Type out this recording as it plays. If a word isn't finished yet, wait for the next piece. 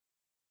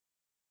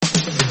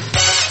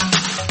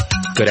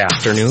Good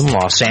afternoon,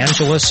 Los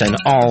Angeles and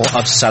all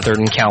of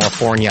Southern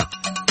California.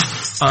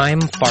 I'm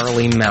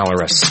Farley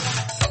Malaris,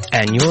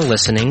 and you're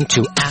listening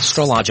to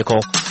Astrological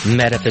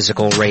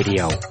Metaphysical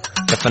Radio,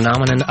 the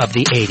phenomenon of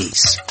the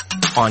 80s,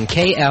 on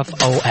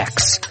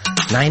KFOX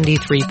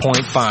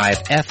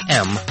 93.5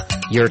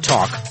 FM, Your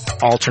Talk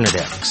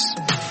Alternatives.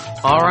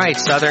 All right,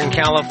 Southern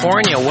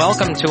California,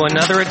 welcome to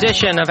another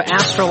edition of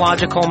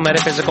Astrological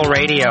Metaphysical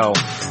Radio.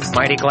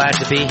 Mighty glad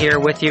to be here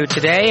with you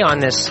today on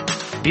this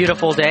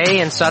beautiful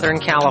day in Southern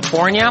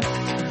California.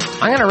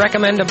 I'm going to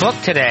recommend a book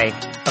today,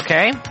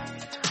 okay?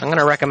 I'm going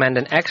to recommend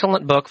an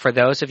excellent book for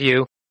those of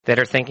you that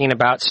are thinking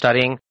about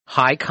studying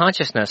high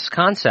consciousness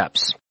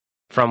concepts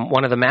from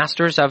one of the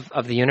masters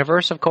of the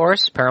universe, of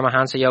course,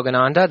 Paramahansa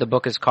Yogananda. The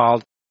book is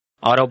called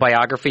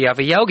Autobiography of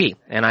a Yogi,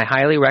 and I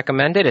highly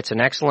recommend it. It's an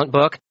excellent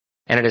book,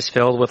 and it is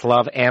filled with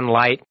love and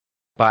light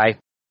by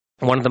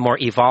one of the more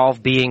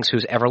evolved beings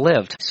who's ever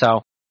lived.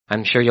 So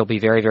I'm sure you'll be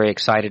very, very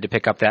excited to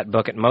pick up that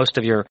book at most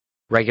of your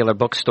regular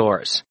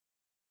bookstores.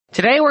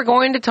 Today we're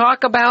going to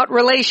talk about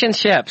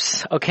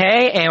relationships,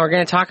 okay? And we're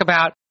going to talk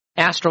about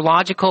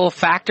astrological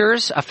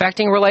factors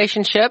affecting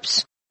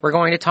relationships. We're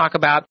going to talk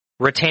about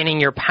retaining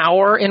your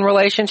power in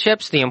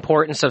relationships, the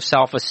importance of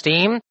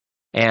self-esteem,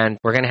 and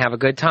we're going to have a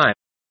good time.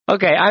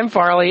 Okay, I'm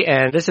Farley,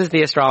 and this is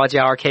the Astrology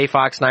Hour,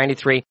 KFOX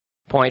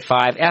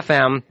 93.5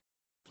 FM,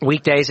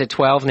 weekdays at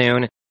 12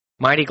 noon.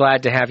 Mighty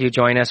glad to have you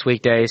join us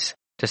weekdays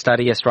to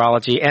study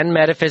astrology and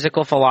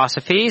metaphysical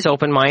philosophies,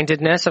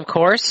 open-mindedness, of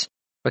course,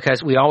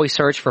 because we always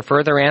search for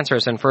further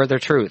answers and further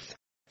truth.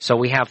 So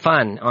we have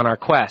fun on our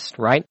quest,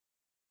 right?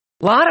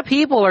 A lot of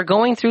people are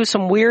going through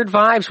some weird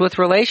vibes with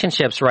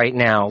relationships right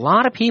now. A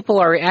lot of people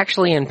are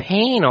actually in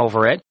pain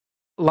over it.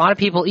 A lot of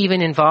people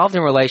even involved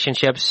in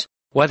relationships,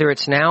 whether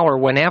it's now or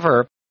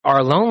whenever,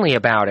 are lonely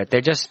about it.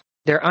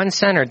 They're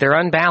uncentered, they're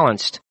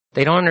unbalanced.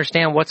 They don't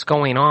understand what's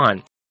going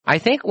on. I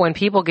think when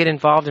people get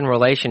involved in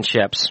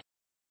relationships,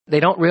 they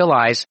don't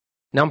realize,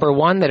 number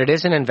one, that it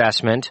is an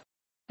investment,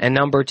 and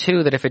number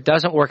two, that if it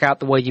doesn't work out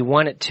the way you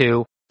want it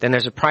to, then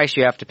there's a price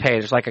you have to pay.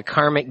 There's like a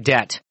karmic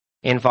debt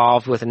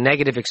involved with a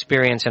negative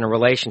experience in a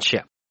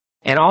relationship.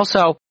 And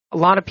also, a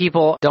lot of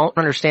people don't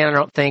understand and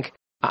don't think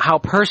how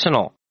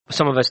personal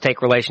some of us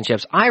take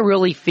relationships. I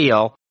really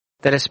feel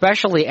that,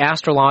 especially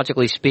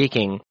astrologically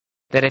speaking,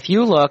 that if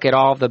you look at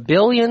all the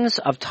billions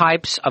of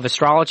types of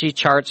astrology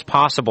charts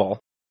possible,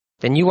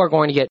 then you are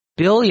going to get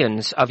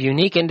billions of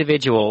unique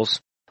individuals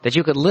that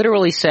you could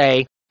literally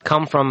say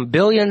come from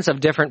billions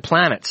of different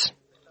planets.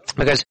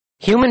 Because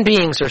human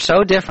beings are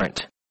so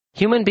different.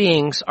 Human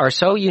beings are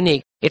so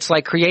unique. It's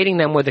like creating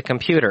them with a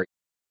computer.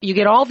 You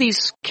get all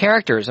these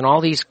characters and all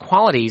these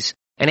qualities,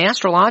 and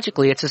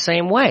astrologically it's the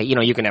same way. You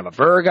know, you can have a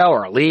Virgo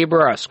or a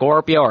Libra or a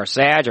Scorpio or a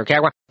Sag or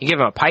Capricorn. You give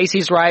them a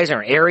Pisces rising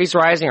or Aries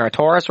rising or a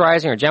Taurus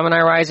rising or Gemini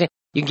rising.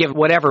 You can give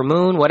whatever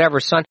moon, whatever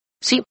sun.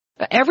 See,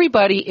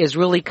 everybody is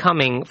really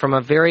coming from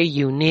a very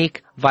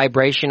unique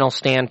vibrational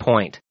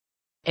standpoint.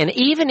 And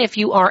even if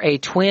you are a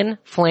twin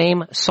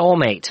flame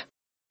soulmate,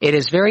 it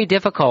is very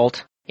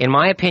difficult, in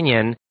my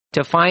opinion,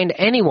 to find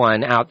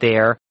anyone out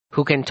there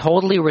who can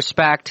totally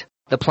respect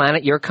the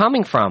planet you're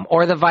coming from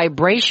or the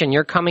vibration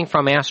you're coming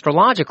from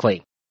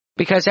astrologically.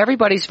 Because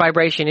everybody's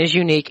vibration is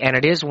unique and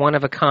it is one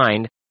of a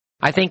kind.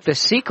 I think the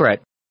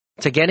secret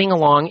to getting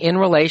along in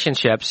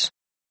relationships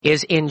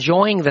is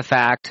enjoying the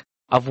fact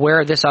of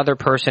where this other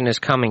person is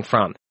coming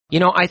from. You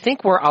know, I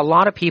think where a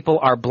lot of people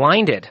are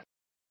blinded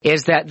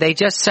is that they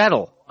just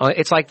settle.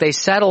 It's like they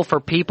settle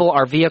for people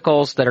or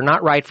vehicles that are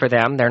not right for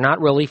them. They're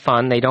not really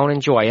fun. They don't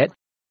enjoy it.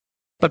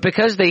 But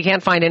because they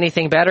can't find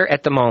anything better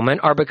at the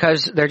moment, or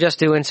because they're just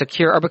too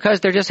insecure, or because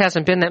there just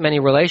hasn't been that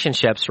many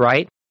relationships,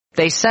 right?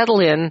 They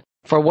settle in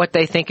for what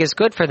they think is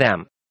good for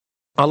them.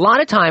 A lot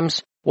of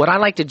times, what I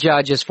like to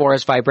judge as far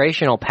as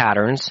vibrational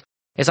patterns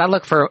is I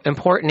look for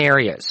important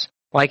areas.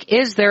 Like,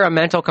 is there a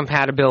mental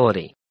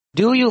compatibility?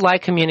 Do you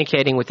like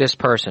communicating with this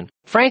person?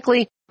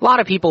 Frankly, a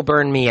lot of people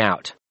burn me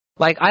out.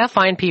 Like, I'll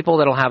find people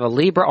that'll have a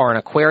Libra or an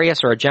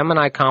Aquarius or a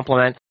Gemini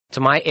complement to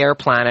my air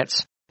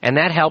planets, and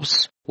that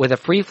helps with a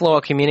free flow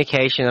of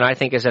communication that I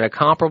think is at a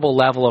comparable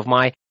level of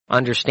my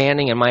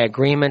understanding and my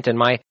agreement and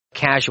my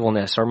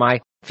casualness or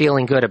my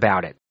feeling good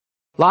about it.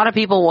 A lot of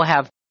people will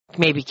have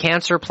maybe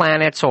Cancer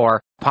planets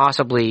or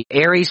possibly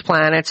Aries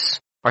planets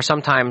or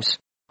sometimes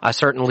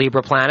certain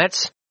Libra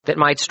planets that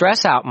might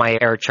stress out my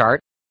air chart,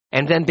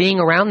 and then being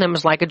around them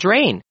is like a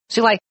drain.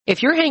 See, like,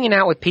 if you're hanging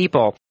out with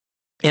people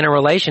in a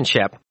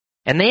relationship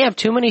and they have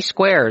too many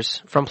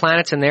squares from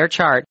planets in their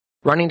chart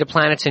running to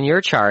planets in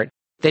your chart,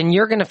 then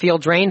you're going to feel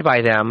drained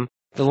by them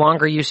the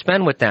longer you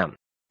spend with them.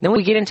 Then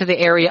we get into the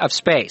area of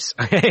space.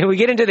 We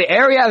get into the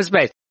area of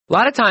space. A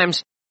lot of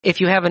times,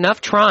 if you have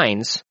enough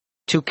trines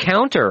to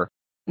counter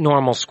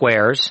normal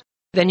squares,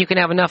 then you can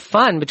have enough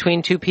fun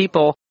between two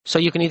people so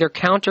you can either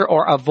counter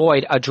or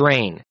avoid a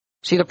drain.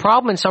 See, the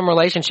problem in some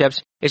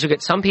relationships is you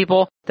get some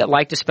people that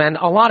like to spend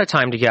a lot of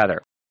time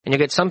together, and you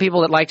get some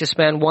people that like to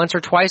spend once or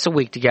twice a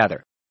week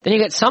together. Then you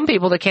get some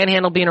people that can't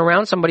handle being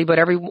around somebody but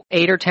every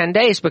 8 or 10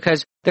 days,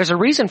 because there's a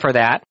reason for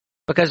that.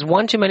 because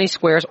one too many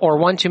squares or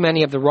one too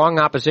many of the wrong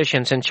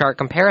oppositions in chart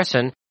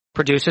comparison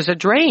produces a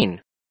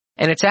drain.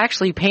 And it's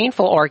actually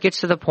painful, or it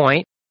gets to the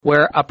point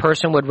where a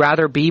person would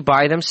rather be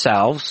by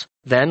themselves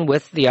than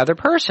with the other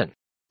person.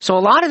 So a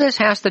lot of this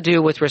has to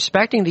do with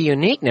respecting the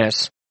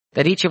uniqueness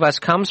that each of us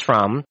comes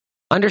from,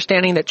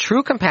 understanding that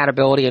true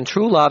compatibility and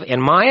true love,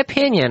 in my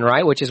opinion,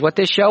 right, which is what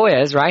this show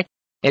is, right,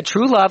 that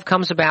true love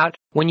comes about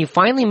when you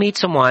finally meet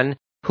someone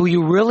who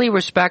you really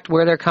respect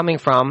where they're coming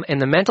from in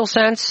the mental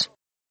sense,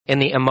 in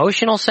the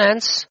emotional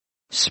sense,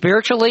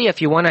 spiritually,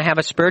 if you want to have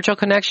a spiritual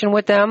connection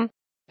with them,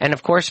 and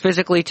of course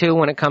physically too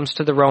when it comes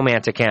to the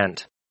romantic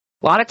end.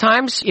 A lot of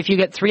times, if you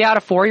get 3 out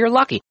of 4, you're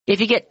lucky. If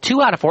you get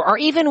 2 out of 4, or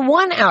even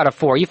 1 out of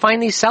 4, you find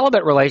these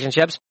celibate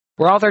relationships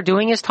where all they're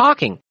doing is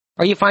talking.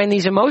 Or you find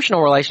these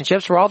emotional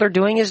relationships where all they're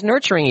doing is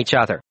nurturing each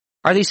other.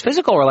 Or these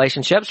physical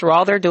relationships where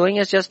all they're doing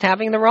is just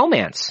having the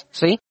romance.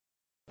 See?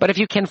 But if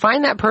you can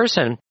find that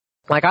person,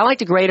 like I like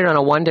to grade it on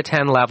a 1 to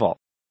 10 level.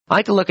 I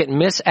like to look at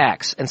Miss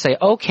X and say,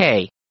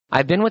 okay,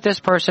 I've been with this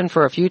person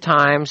for a few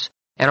times,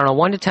 and on a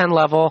 1 to 10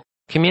 level,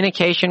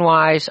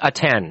 communication-wise, a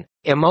 10.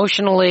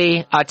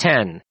 Emotionally, a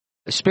 10.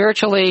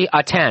 Spiritually,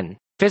 a 10.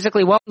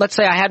 Physically, well, let's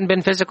say I hadn't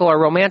been physical or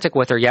romantic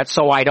with her yet,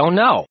 so I don't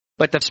know.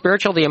 But the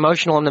spiritual, the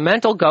emotional, and the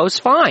mental goes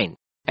fine.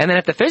 And then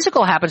if the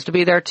physical happens to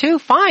be there too,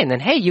 fine. Then,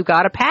 hey, you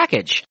got a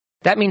package.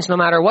 That means no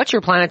matter what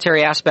your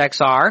planetary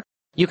aspects are,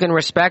 you can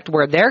respect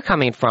where they're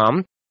coming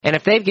from. And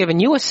if they've given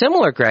you a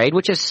similar grade,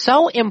 which is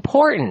so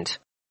important.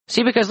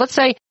 See, because let's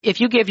say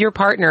if you give your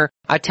partner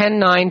a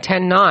 10-9,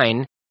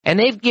 10-9, and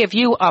they give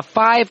you a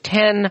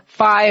 5-10,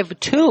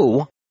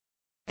 5-2,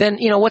 then,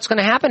 what's going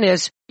to happen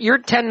is your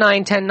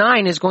 10-9,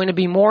 10-9 is going to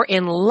be more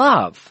in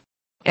love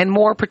and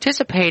more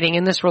participating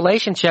in this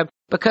relationship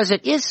because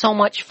it is so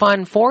much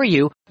fun for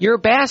you. You're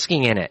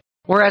basking in it.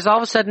 Whereas all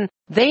of a sudden,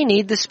 they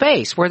need the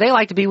space where they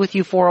like to be with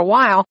you for a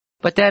while,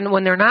 but then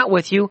when they're not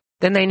with you,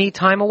 then they need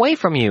time away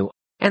from you.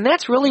 And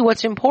that's really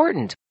what's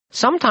important.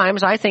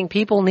 Sometimes I think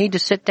people need to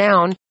sit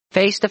down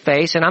face to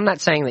face, and I'm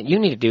not saying that you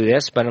need to do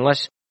this, but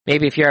unless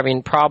maybe if you're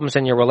having problems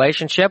in your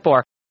relationship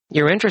or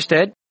you're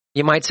interested,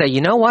 you might say,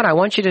 you know what, I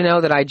want you to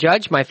know that I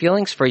judge my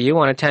feelings for you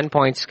on a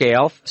 10-point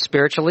scale,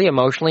 spiritually,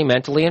 emotionally,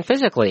 mentally, and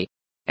physically.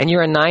 And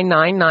you're a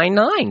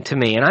 9-9-9-9 to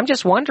me, and I'm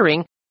just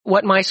wondering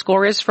what my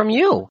score is from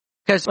you.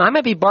 Because I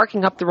might be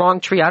barking up the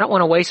wrong tree. I don't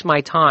want to waste my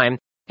time.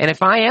 And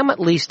if I am at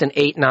least an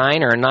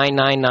 8-9 or a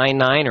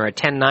 9-9-9-9 or a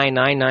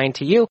 10-9-9-9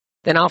 to you,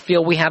 then I'll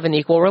feel we have an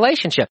equal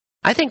relationship.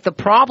 I think the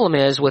problem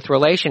is with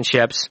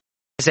relationships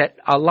is that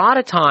a lot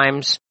of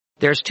times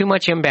there's too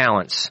much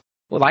imbalance.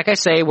 Well, like I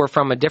say, we're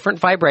from a different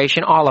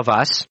vibration, all of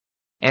us,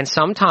 and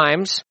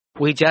sometimes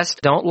we just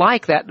don't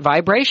like that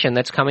vibration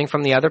that's coming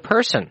from the other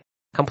person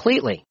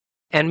completely.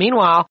 And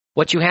meanwhile,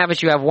 what you have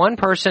is you have one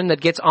person that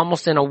gets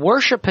almost in a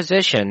worship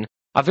position,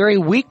 a very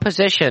weak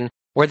position,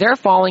 where they're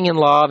falling in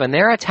love and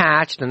they're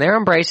attached and they're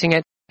embracing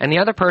it, and the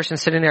other person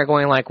sitting there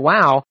going like,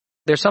 wow,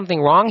 there's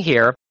something wrong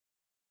here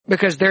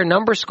because their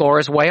number score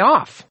is way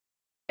off.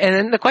 And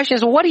then the question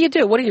is, well, what do you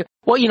do?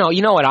 Well, you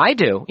know what I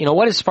do.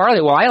 What is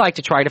Farley? Well, I like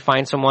to try to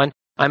find someone.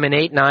 I'm an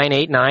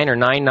 8-9-8-9 or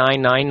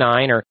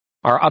 9-9-9-9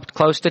 or up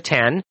close to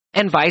 10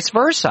 and vice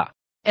versa.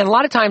 And a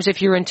lot of times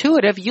if you're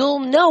intuitive, you'll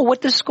know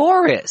what the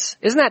score is.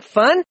 Isn't that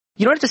fun?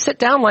 You don't have to sit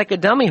down like a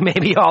dummy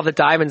maybe all the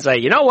time and say,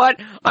 you know what?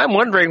 I'm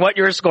wondering what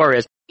your score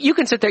is. You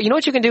can sit there. You know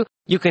what you can do?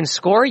 You can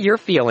score your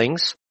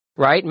feelings,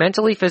 right?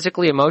 Mentally,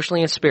 physically,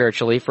 emotionally, and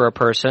spiritually for a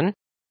person.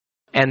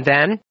 And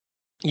then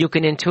you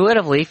can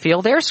intuitively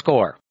feel their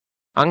score.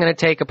 I'm going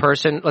to take a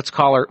person, let's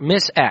call her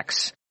Miss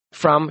X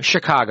from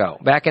Chicago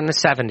back in the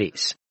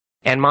 70s.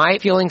 And my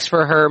feelings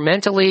for her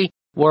mentally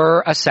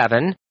were a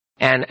 7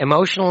 and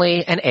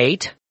emotionally an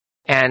 8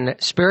 and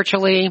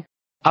spiritually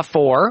a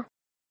 4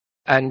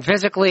 and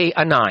physically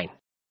a 9.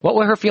 What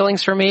were her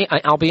feelings for me?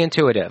 I'll be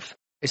intuitive.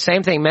 The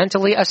same thing,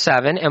 mentally a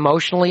 7,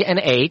 emotionally an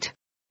 8,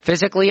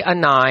 physically a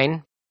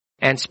 9,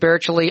 and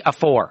spiritually a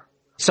 4.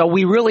 So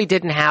we really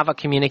didn't have a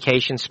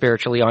communication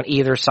spiritually on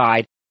either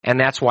side, and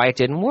that's why it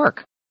didn't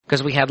work,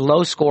 because we had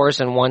low scores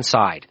on one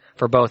side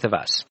for both of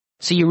us.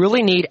 So you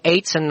really need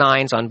 8s and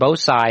 9s on both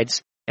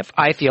sides, if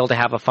I feel, to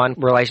have a fun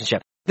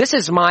relationship. This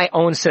is my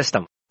own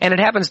system, and it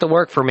happens to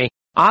work for me.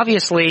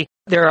 Obviously,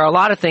 there are a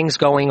lot of things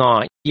going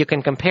on. You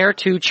can compare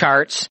two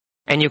charts,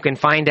 and you can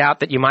find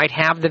out that you might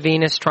have the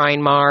Venus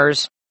trine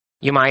Mars,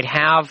 you might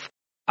have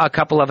a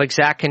couple of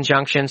exact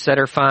conjunctions that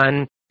are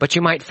fun, but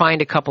you might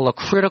find a couple of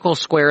critical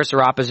squares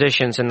or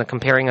oppositions in the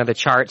comparing of the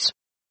charts.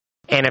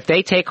 And if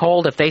they take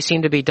hold, if they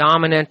seem to be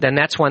dominant, then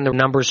that's when the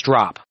numbers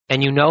drop,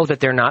 and you know that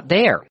they're not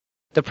there.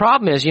 The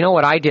problem is, you know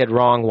what I did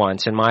wrong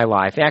once in my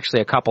life, actually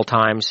a couple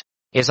times,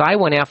 is I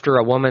went after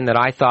a woman that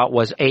I thought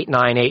was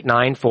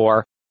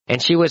 8-9-8-9-4,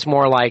 and she was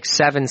more like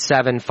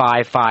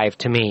 7-7-5-5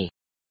 to me.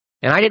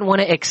 And I didn't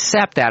want to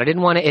accept that. I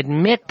didn't want to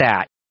admit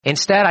that.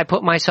 Instead, I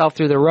put myself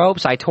through the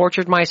ropes. I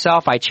tortured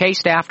myself. I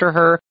chased after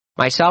her.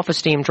 My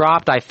self-esteem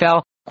dropped. I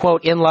fell,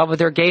 quote, in love with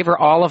her, gave her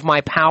all of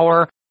my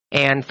power,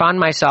 and found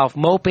myself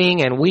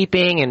moping and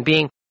weeping and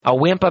being a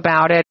wimp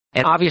about it.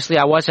 And obviously,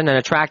 I wasn't an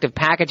attractive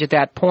package at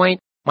that point.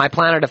 My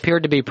planet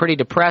appeared to be pretty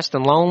depressed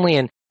and lonely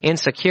and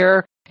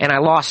insecure, and I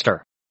lost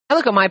her. I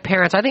look at my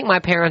parents. I think my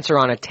parents are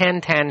on a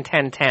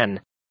 10-10-10-10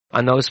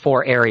 on those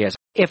 4 areas.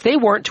 If they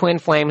weren't twin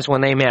flames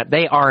when they met,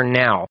 they are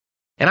now.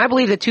 And I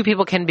believe that 2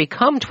 people can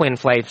become twin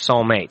flame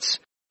soulmates,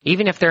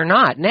 even if they're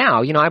not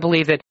now. I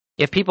believe that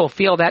if people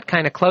feel that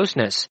kind of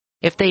closeness,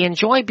 if they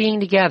enjoy being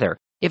together,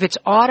 if it's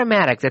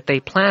automatic that they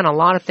plan a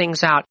lot of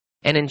things out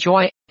and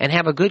enjoy and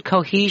have a good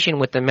cohesion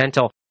with the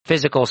mental,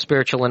 physical,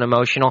 spiritual, and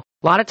emotional,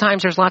 a lot of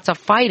times there's lots of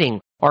fighting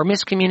or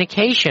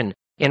miscommunication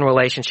in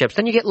relationships.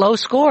 Then you get low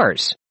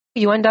scores.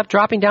 You end up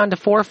dropping down to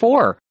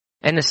 4-4.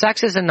 And the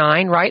sex is a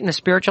 9, right? And the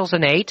spiritual's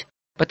an 8.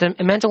 But the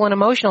mental and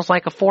emotional is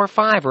like a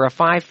 4-5 or a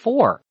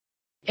 5-4.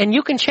 And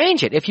you can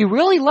change it. If you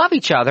really love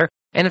each other,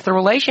 and if the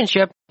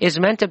relationship is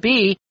meant to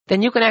be,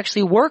 then you can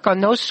actually work on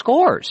those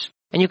scores.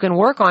 And you can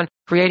work on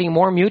creating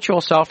more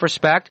mutual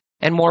self-respect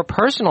and more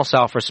personal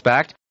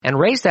self-respect and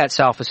raise that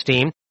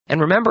self-esteem.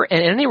 And remember,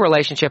 in any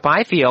relationship,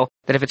 I feel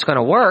that if it's going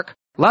to work,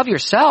 love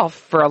yourself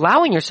for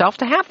allowing yourself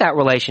to have that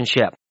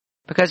relationship.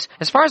 Because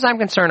as far as I'm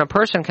concerned, a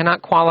person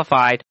cannot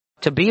qualify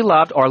to be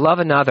loved or love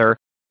another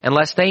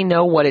unless they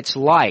know what it's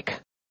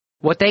like,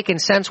 what they can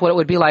sense what it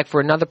would be like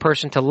for another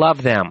person to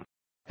love them.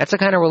 That's the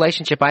kind of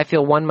relationship I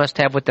feel one must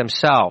have with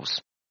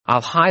themselves.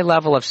 A high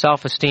level of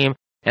self-esteem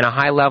and a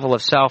high level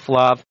of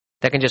self-love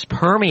that can just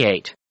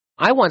permeate.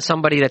 I want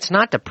somebody that's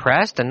not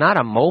depressed and not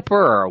a moper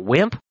or a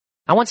wimp.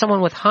 I want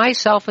someone with high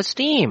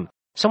self-esteem,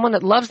 someone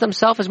that loves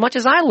themselves as much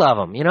as I love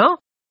them,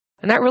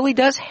 And that really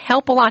does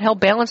help a lot, help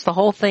balance the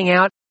whole thing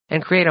out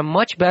and create a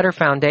much better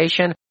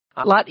foundation,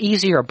 a lot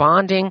easier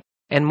bonding,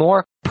 and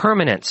more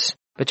permanence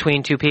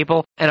between 2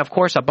 people. And of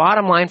course, a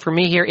bottom line for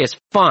me here is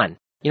fun.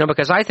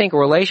 Because I think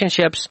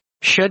relationships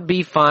should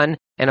be fun.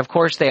 And of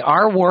course, they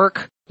are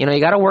work. You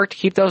got to work to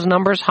keep those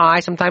numbers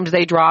high. Sometimes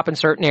they drop in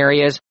certain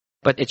areas,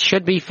 but it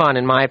should be fun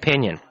in my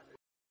opinion.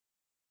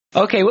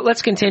 Okay, well,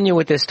 let's continue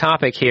with this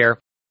topic here.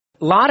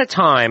 A lot of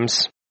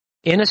times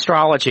in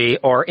astrology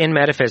or in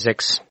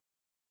metaphysics,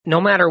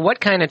 no matter what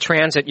kind of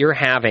transit you're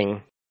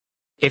having,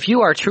 if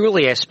you are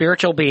truly a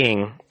spiritual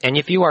being and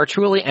if you are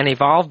truly an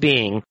evolved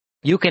being,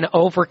 you can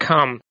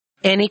overcome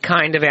any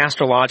kind of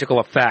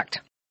astrological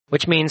effect.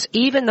 Which means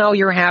even though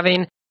you're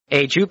having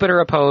a Jupiter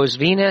opposed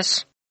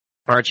Venus,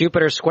 or a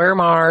Jupiter square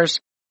Mars,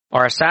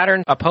 or a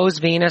Saturn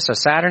opposed Venus, a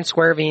Saturn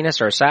square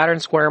Venus, or a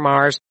Saturn square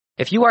Mars,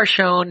 if you are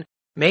shown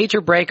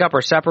major breakup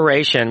or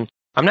separation,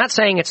 I'm not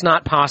saying it's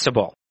not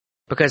possible.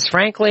 Because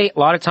frankly, a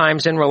lot of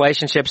times in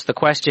relationships, the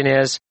question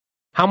is,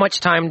 how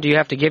much time do you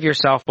have to give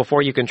yourself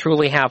before you can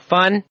truly have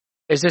fun?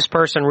 Is this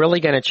person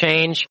really going to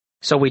change?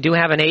 So we do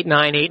have an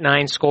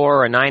 8-9-8-9 score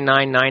or a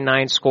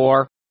 9-9-9-9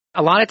 score.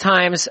 A lot of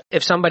times,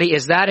 if somebody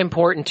is that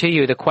important to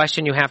you, the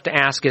question you have to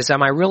ask is,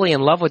 am I really in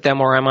love with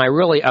them or am I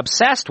really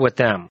obsessed with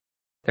them?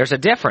 There's a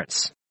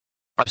difference.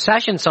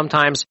 Obsession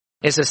sometimes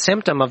is a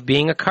symptom of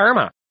being a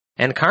karma.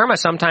 And karma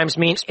sometimes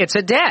means it's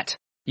a debt.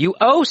 You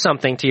owe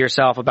something to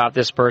yourself about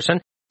this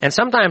person. And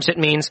sometimes it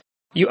means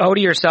you owe to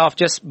yourself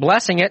just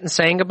blessing it and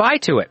saying goodbye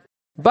to it.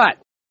 But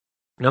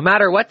no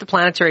matter what the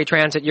planetary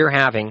transit you're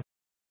having,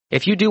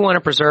 if you do want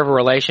to preserve a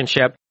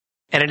relationship,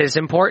 and it is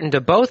important to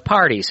both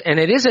parties, and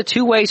it is a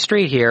two-way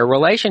street here.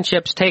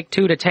 Relationships take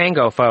 2 to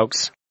tango,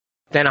 folks.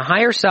 Then a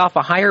higher self,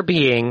 a higher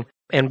being,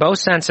 in both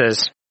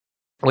senses,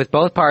 with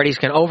both parties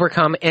can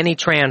overcome any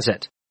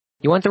transit.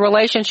 You want the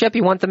relationship,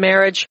 you want the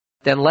marriage,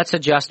 then let's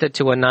adjust it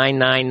to a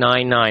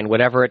 9-9-9-9,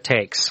 whatever it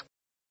takes.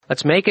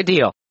 Let's make a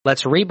deal.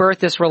 Let's rebirth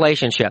this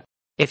relationship.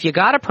 If you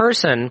got a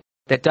person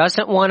that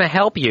doesn't want to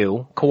help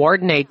you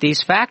coordinate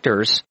these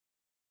factors,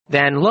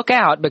 then look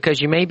out because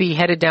you may be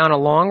headed down a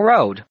long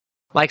road.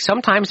 Like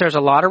sometimes there's a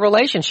lot of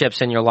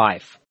relationships in your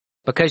life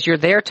because you're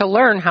there to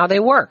learn how they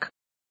work.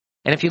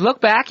 And if you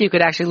look back, you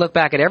could actually look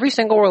back at every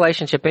single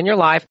relationship in your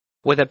life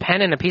with a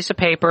pen and a piece of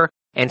paper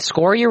and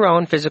score your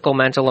own physical,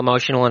 mental,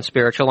 emotional, and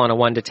spiritual on a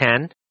 1 to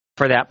 10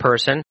 for that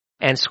person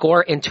and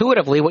score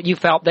intuitively what you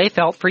felt they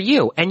felt for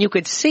you. And you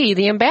could see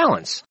the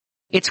imbalance.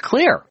 It's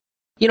clear.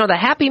 The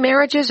happy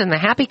marriages and the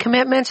happy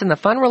commitments and the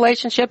fun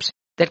relationships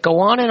that go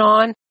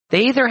on,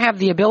 they either have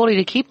the ability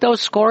to keep those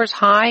scores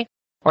high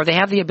or they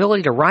have the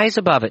ability to rise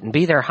above it and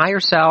be their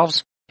higher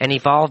selves and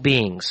evolve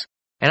beings.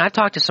 And I've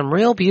talked to some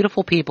real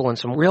beautiful people in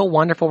some real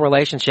wonderful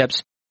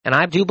relationships, and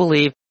I do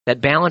believe that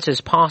balance is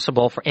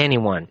possible for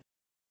anyone.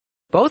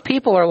 Both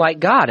people are like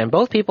God, and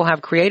both people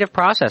have creative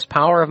process,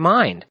 power of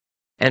mind.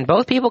 And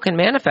both people can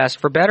manifest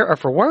for better or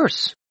for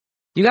worse.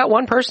 You got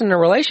one person in a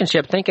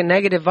relationship thinking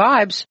negative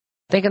vibes,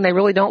 thinking they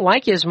really don't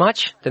like you as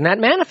much, then that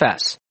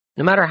manifests.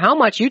 No matter how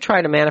much you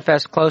try to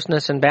manifest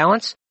closeness and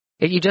balance,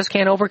 you just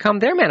can't overcome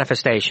their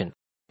manifestation.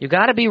 You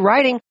got to be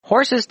riding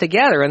horses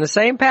together in the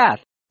same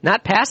path,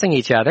 not passing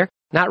each other,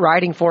 not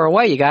riding far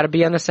away. You got to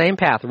be on the same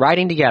path,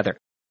 riding together.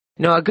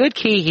 A good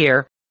key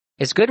here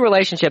is good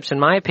relationships, in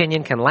my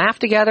opinion, can laugh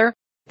together,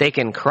 they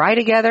can cry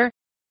together,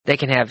 they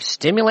can have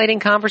stimulating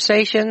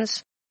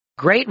conversations,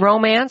 great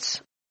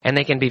romance, and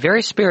they can be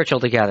very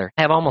spiritual together,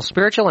 have almost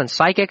spiritual and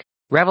psychic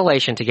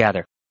revelation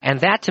together.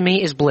 And that to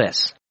me is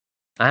bliss.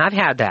 And I've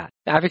had that.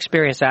 I've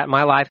experienced that in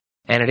my life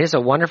And it is a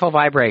wonderful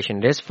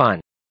vibration. It is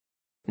fun.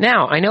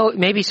 Now, I know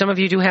maybe some of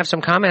you do have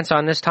some comments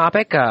on this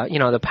topic,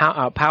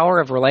 the power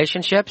of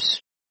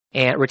relationships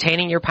and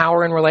retaining your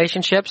power in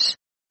relationships.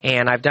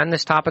 And I've done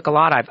this topic a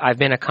lot. I've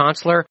been a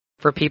counselor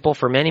for people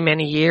for many,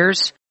 many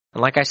years.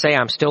 And like I say,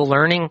 I'm still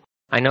learning.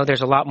 I know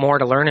there's a lot more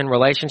to learn in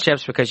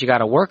relationships because you got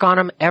to work on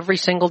them every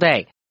single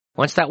day.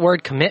 Once that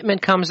word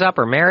commitment comes up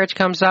or marriage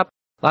comes up,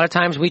 a lot of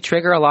times we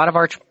trigger a lot of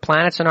our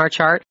planets in our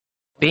chart.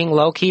 Being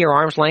low-key or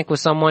arm's length with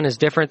someone is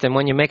different than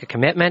when you make a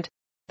commitment.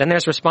 Then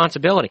there's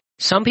responsibility.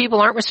 Some people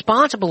aren't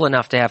responsible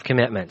enough to have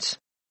commitments.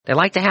 They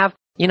like to have,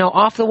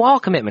 off-the-wall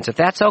commitments. If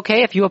that's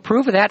okay, if you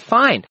approve of that,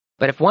 fine.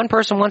 But if one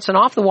person wants an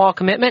off-the-wall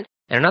commitment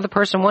and another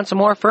person wants a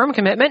more firm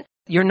commitment,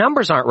 your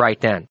numbers aren't right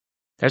then.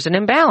 There's an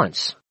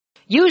imbalance.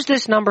 Use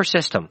this number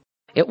system.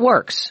 It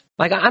works.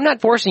 Like, I'm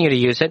not forcing you to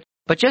use it,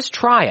 but just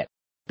try it.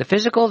 The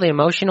physical, the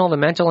emotional, the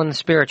mental, and the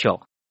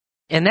spiritual.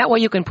 And that way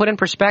you can put in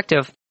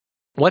perspective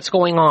what's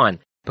going on.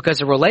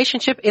 Because a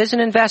relationship is an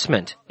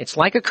investment. It's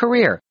like a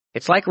career.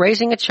 It's like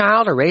raising a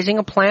child or raising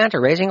a plant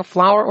or raising a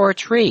flower or a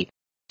tree.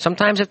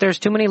 Sometimes if there's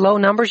too many low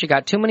numbers, you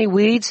got too many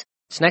weeds,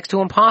 it's next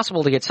to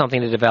impossible to get something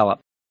to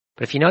develop.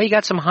 But if you know you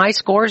got some high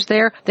scores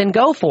there, then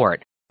go for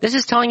it. This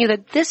is telling you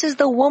that this is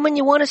the woman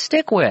you want to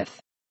stick with.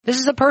 This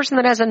is a person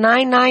that has a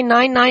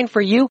 9999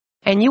 for you,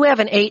 and you have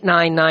an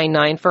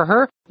 8999 for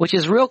her, which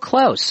is real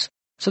close.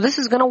 So this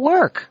is going to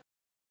work.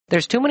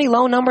 There's too many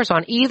low numbers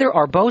on either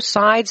or both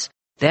sides,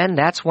 then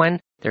that's when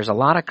there's a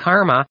lot of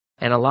karma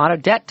and a lot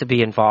of debt to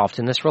be involved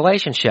in this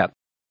relationship.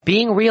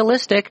 Being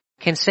realistic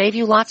can save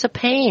you lots of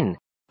pain.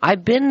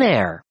 I've been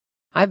there.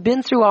 I've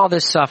been through all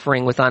this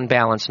suffering with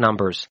unbalanced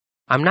numbers.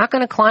 I'm not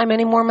going to climb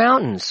any more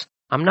mountains.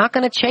 I'm not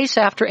going to chase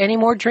after any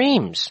more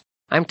dreams.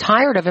 I'm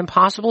tired of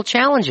impossible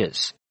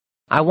challenges.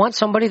 I want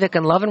somebody that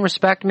can love and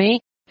respect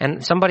me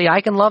and somebody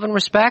I can love and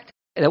respect,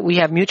 that we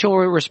have mutual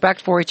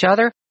respect for each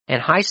other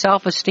and high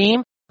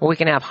self-esteem, where we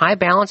can have high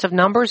balance of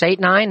numbers, 8,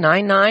 9,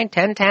 9, 9,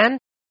 10, 10.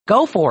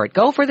 Go for it.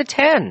 Go for the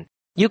 10.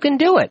 You can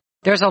do it.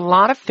 There's a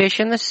lot of fish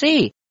in the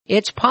sea.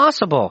 It's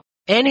possible.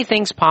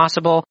 Anything's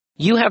possible.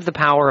 You have the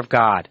power of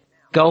God.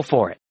 Go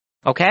for it.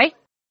 Okay?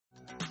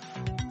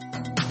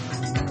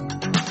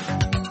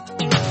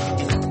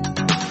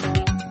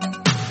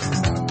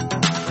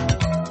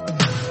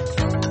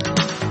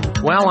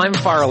 Well, I'm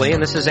Farley,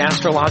 and this is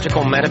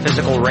Astrological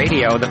Metaphysical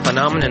Radio, the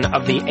phenomenon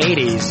of the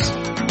 80s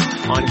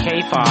on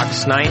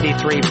KFOX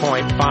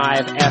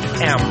 93.5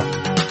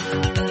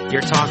 FM.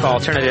 Your talk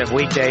alternative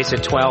weekdays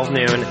at 12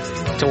 noon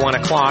to 1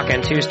 o'clock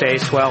and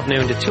Tuesdays 12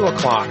 noon to 2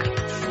 o'clock.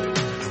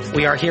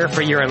 We are here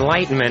for your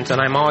enlightenment,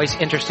 and I'm always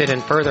interested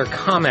in further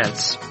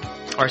comments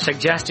or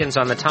suggestions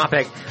on the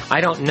topic. I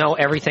don't know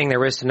everything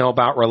there is to know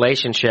about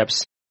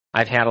relationships.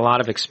 I've had a lot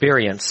of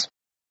experience,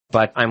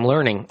 but I'm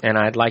learning, and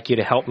I'd like you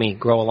to help me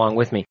grow along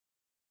with me.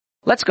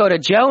 Let's go to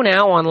Joe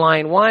now on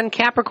line 1,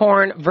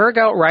 Capricorn,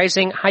 Virgo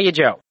rising. Hiya,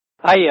 Joe.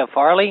 Hiya,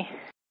 Farley.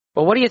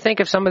 Well, what do you think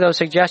of some of those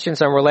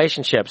suggestions on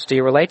relationships? Do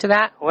you relate to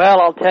that?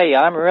 Well, I'll tell you,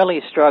 I'm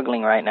really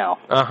struggling right now.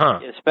 Uh-huh.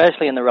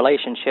 Especially in the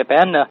relationship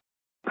and the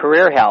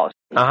career house.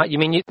 Uh-huh. You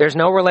mean there's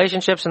no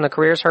relationships and the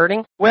career's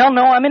hurting? Well,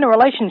 no, I'm in a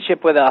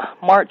relationship with a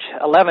March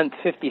 11th,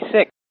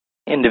 56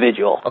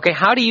 individual. Okay,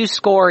 how do you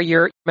score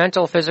your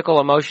mental, physical,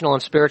 emotional,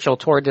 and spiritual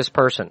toward this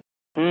person?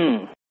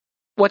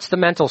 What's the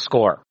mental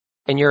score,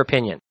 in your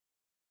opinion?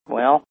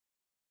 Well,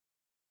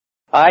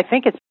 I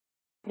think it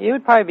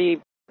would probably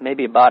be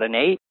maybe about an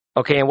 8.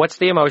 Okay, and what's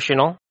the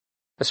emotional,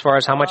 as far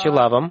as how much you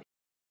love them?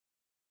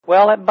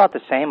 Well, about the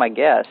same, I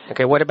guess.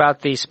 Okay, what about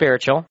the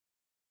spiritual?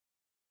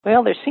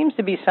 Well, there seems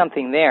to be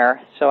something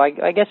there, so I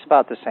guess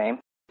about the same.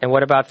 And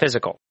what about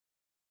physical?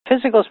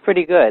 Physical's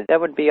pretty good. That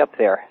would be up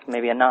there,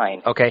 maybe a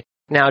 9. Okay.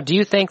 Now, do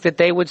you think that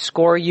they would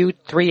score you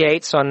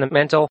 3/8 on the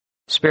mental,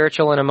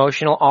 spiritual, and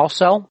emotional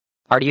also?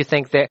 Or do you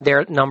think that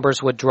their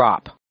numbers would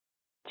drop?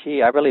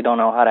 Gee, I really don't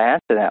know how to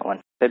answer that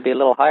one. Could be a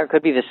little higher,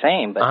 could be the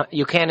same. But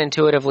you can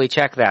intuitively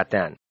check that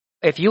then.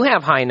 If you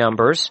have high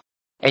numbers,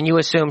 and you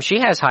assume she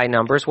has high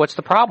numbers, what's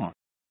the problem?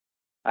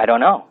 I don't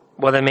know.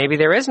 Well, then maybe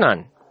there is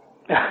none.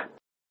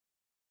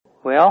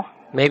 Well,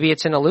 maybe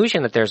it's an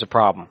illusion that there's a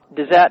problem.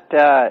 Does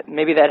that,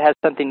 maybe that has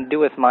something to do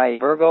with my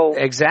Virgo?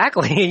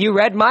 Exactly. You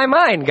read my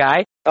mind,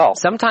 guy. Oh.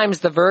 Sometimes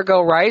the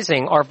Virgo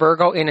rising or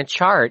Virgo in a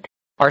chart,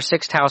 our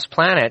 6th house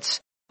planets,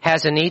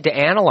 has a need to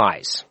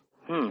analyze.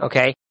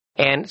 Okay?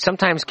 And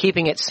sometimes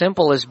keeping it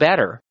simple is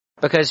better,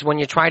 because when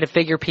you try to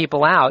figure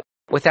people out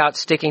without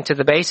sticking to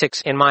the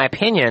basics, in my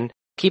opinion,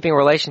 keeping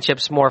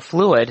relationships more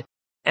fluid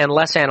and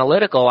less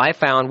analytical, I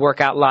found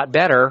work out a lot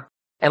better,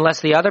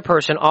 unless the other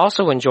person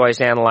also enjoys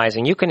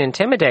analyzing. You can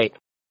intimidate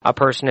a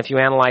person if you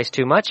analyze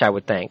too much, I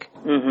would think.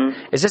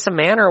 Mm-hmm. Is this a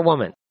man or a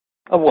woman?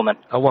 A woman.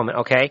 A woman,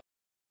 okay.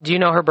 Do you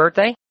know her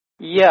birthday?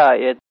 Yeah,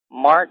 it's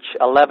March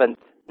 11th,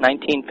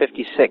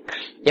 1956.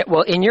 Yeah,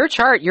 well, in your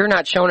chart, you're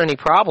not shown any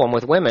problem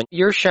with women.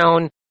 You're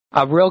shown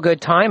a real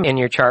good time in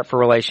your chart for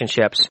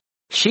relationships.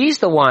 She's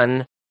the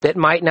one that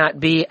might not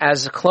be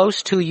as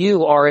close to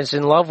you or as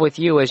in love with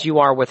you as you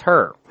are with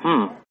her.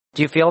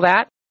 Do you feel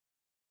that?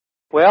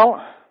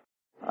 Well,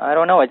 I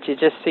don't know. It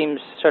just seems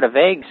sort of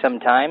vague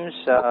sometimes.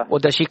 Well,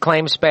 does she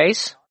claim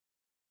space?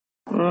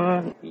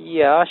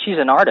 Yeah, she's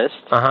an artist.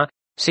 Uh-huh.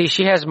 See,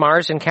 she has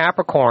Mars in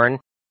Capricorn,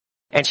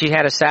 and she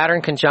had a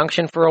Saturn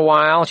conjunction for a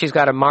while. She's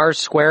got a Mars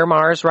square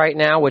Mars right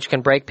now, which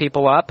can break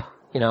people up,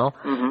 you know.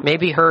 Mm-hmm.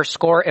 Maybe her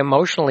score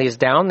emotionally is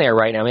down there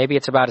right now. Maybe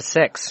it's about a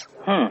 6.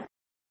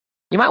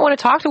 You might want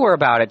to talk to her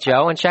about it,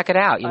 Joe, and check it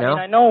out, you know?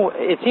 I know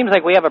it seems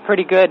like we have a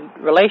pretty good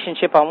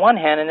relationship on one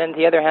hand, and then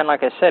the other hand,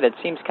 like I said, it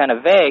seems kind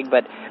of vague,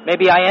 but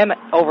maybe I am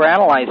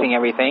overanalyzing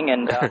everything,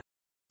 and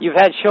you've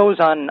had shows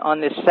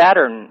on this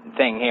Saturn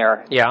thing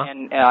here. Yeah.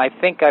 And I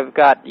think I've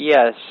got,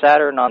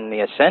 Saturn on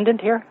the ascendant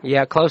here.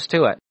 Yeah, close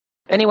to it.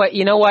 Anyway,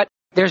 you know what?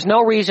 There's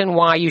no reason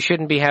why you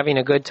shouldn't be having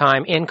a good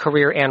time in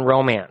career and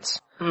romance.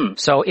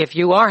 So if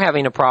you are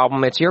having a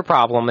problem, it's your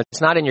problem.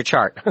 It's not in your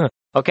chart.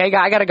 Okay,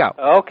 I gotta go.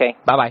 Okay.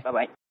 Bye-bye.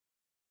 Bye-bye.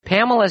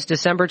 Pamela's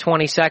December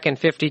 22nd,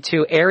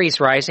 52, Aries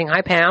rising.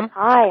 Hi, Pam.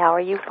 Hi, how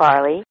are you,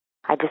 Farley?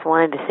 I just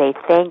wanted to say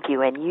thank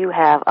you, and you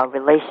have a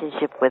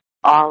relationship with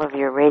all of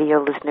your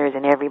radio listeners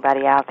and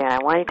everybody out there, and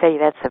I want to tell you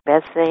that's the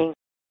best thing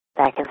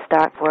that can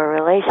start for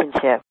a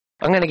relationship.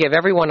 I'm going to give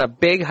everyone a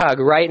big hug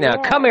right now.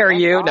 Yeah, Come here,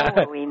 you. That's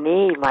all we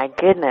need, my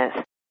goodness.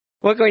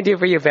 What can we do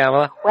for you,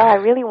 Pamela? Well, I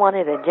really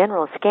wanted a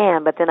general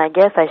scan, but then I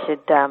guess I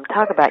should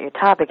talk about your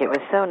topic. It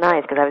was so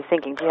nice because I was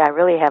thinking, gee, I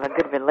really have a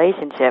good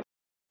relationship.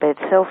 But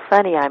it's so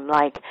funny, I'm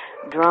like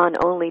drawn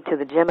only to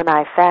the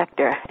Gemini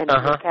factor. And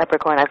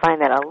Capricorn, I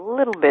find that a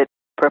little bit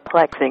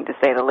perplexing, to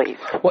say the least.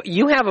 Well,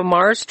 you have a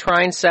Mars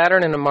trine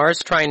Saturn and a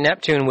Mars trine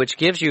Neptune, which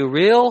gives you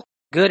real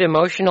good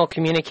emotional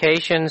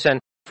communications and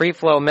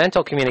free-flow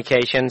mental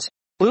communications.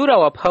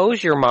 Pluto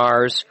oppose your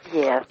Mars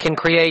can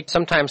create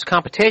sometimes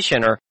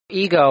competition or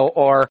ego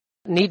or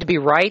need to be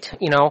right,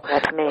 you know.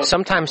 That's me.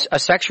 Sometimes a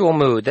sexual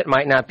mood that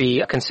might not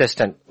be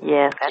consistent.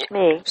 Yes, that's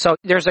me. So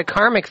there's a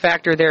karmic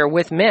factor there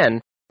with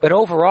men, but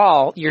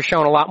overall you're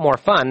showing a lot more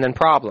fun than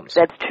problems.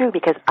 That's true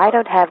because I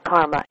don't have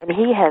karma and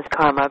he has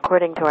karma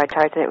according to our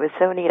charts, and it was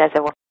so neat. I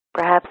said, well,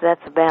 perhaps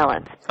that's a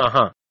balance.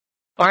 All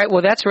right,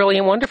 well, that's really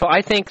wonderful.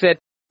 I think that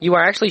you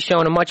are actually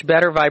showing a much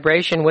better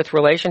vibration with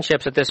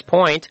relationships at this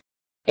point.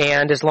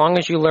 And as long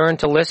as you learn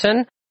to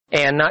listen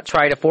and not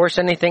try to force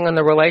anything on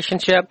the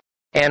relationship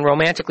and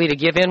romantically to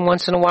give in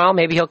once in a while,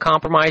 maybe he'll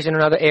compromise in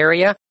another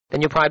area,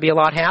 then you'll probably be a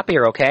lot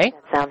happier, okay?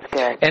 That sounds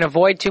good. And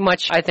avoid too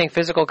much, I think,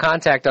 physical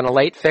contact on a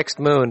late fixed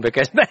moon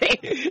because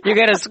you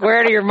get a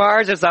square to your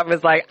Mars or something.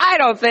 It's like, I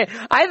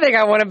think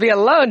I want to be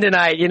alone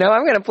tonight, you know?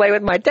 I'm going to play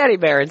with my teddy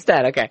bear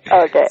instead, okay?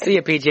 Okay. See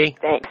you, PG.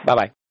 Thanks.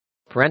 Bye-bye.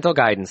 Parental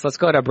guidance. Let's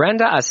go to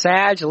Brenda, a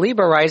Sag,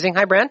 Libra rising.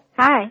 Hi, Brent.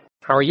 Hi.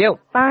 How are you?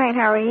 Fine,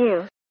 how are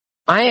you?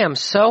 I am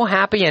so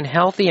happy and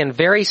healthy and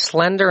very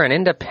slender and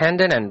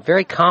independent and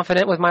very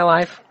confident with my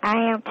life.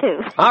 I am too.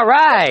 All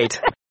right.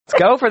 Let's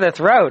go for the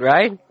throat,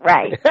 right?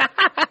 Right.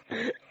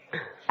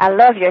 I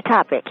love your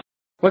topic.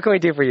 What can we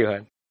do for you,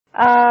 hon?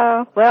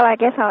 Well, I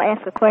guess I'll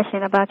ask a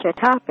question about your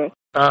topic.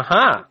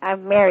 Uh-huh.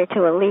 I'm married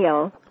to a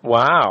Leo.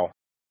 Wow.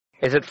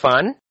 Is it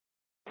fun?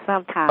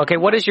 Sometimes. Okay,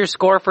 what is your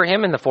score for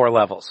him in the 4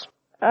 levels?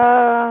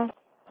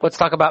 Let's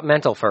talk about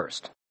mental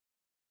first.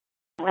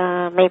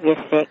 Maybe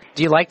a 6.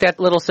 Do you like that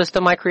little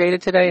system I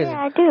created today? Yeah,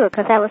 I do,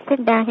 because I was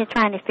sitting down here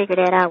trying to figure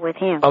that out with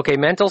him. Okay,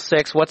 mental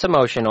 6. What's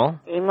emotional?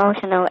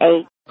 Emotional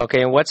 8.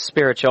 Okay, and what's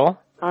spiritual?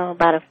 Oh,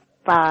 about a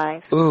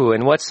 5. Ooh,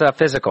 and what's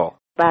physical?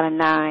 About a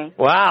 9.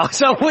 Wow,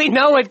 so we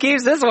know what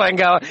keeps this one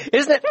going.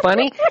 Isn't it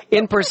funny?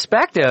 In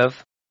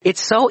perspective,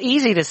 it's so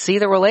easy to see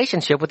the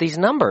relationship with these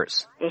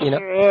numbers. It you know?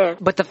 sure is.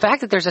 But the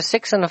fact that there's a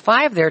 6 and a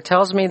 5 there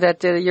tells me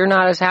that you're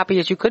not as happy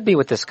as you could be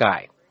with this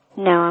guy.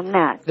 No, I'm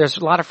not. There's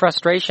a lot of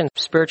frustration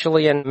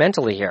spiritually and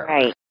mentally here.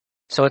 Right.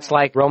 So it's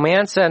like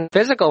romance and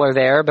physical are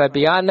there, but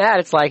beyond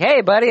that, it's like,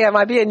 hey, buddy, am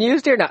I being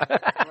used here? No.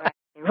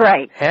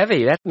 Right.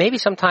 Heavy. That maybe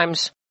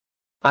sometimes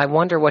I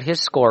wonder what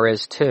his score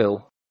is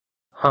too.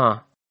 Huh.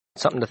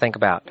 Something to think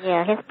about.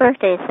 Yeah, his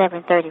birthday is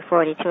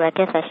 7/30/42. I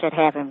guess I should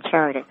have him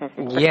charted.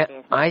 Yeah,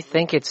 I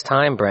think it's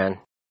time, Bren.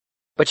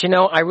 But you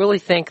know, I really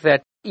think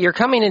that you're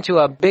coming into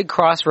a big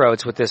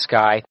crossroads with this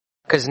guy.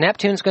 Because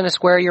Neptune's going to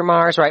square your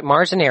Mars, right?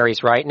 Mars and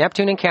Aries, right?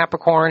 Neptune in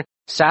Capricorn,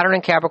 Saturn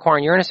in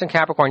Capricorn, Uranus in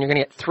Capricorn. You're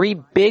going to get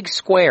 3 big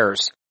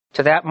squares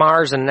to that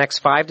Mars in the next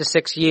 5 to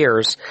 6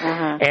 years.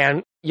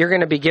 And you're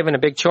going to be given a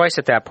big choice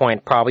at that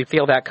point. Probably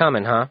feel that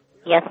coming, huh?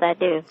 Yes, I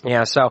do.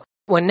 Yeah, so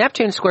when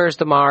Neptune squares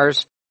the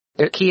Mars,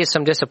 the key is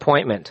some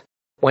disappointment.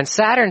 When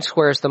Saturn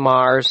squares the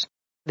Mars,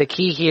 the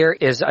key here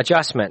is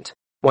adjustment.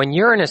 When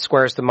Uranus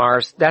squares the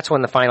Mars, that's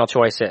when the final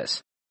choice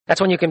is. That's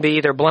when you can be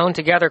either blown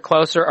together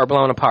closer or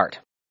blown apart.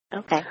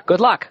 Okay. Good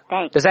luck.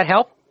 Thanks. Does that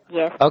help?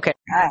 Yes. Okay.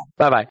 All right.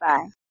 Bye-bye.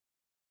 Bye.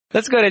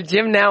 Let's go to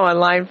Jim now on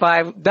line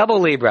 5, double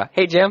Libra.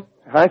 Hey, Jim.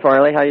 Hi,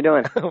 Farley. How you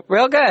doing?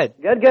 Real good.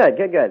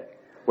 Good.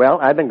 Well,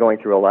 I've been going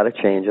through a lot of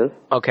changes.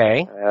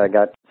 Okay. I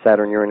got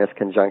Saturn-Uranus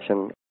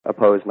conjunction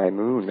opposed my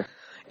moon.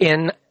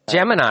 In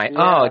Gemini.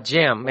 Yeah. Oh,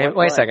 Jim.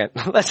 Wait a second.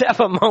 Let's have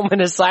a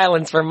moment of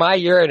silence for my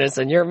Uranus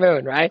and your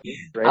moon, right?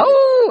 Great.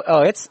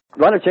 Oh, it's A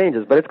lot of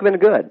changes, but it's been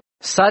good.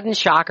 sudden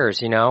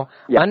shockers, you know?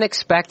 Yeah.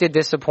 Unexpected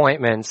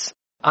disappointments.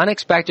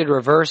 unexpected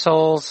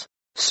reversals,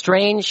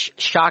 strange,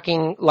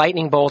 shocking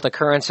lightning bolt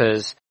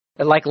occurrences,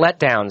 like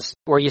letdowns,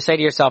 where you say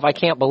to yourself, I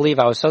can't believe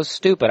I was so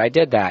stupid, I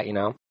did that, you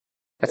know?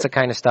 That's the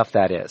kind of stuff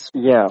that is.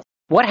 Yeah.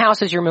 What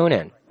house is your moon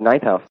in?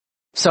 Ninth house.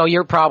 So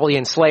you're probably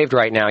enslaved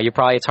right now.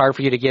 It's hard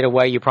for you to get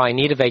away. You probably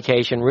need a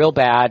vacation real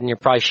bad, and you're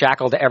probably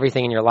shackled to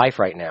everything in your life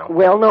right now.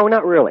 Well, no,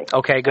 not really.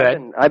 Okay,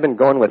 good. I've been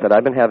going with it.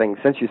 I've been having,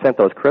 since you sent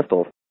those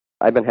crystals,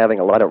 I've been having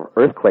a lot of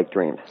earthquake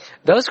dreams.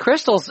 Those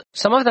crystals,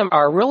 some of them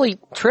are really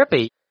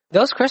trippy.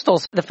 Those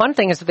crystals, the fun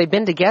thing is that they've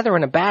been together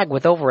in a bag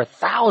with over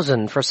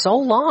 1,000 for so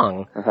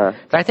long. Uh-huh.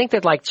 That I think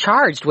they're like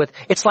charged with,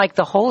 it's like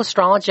the whole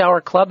Astrology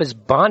Hour Club is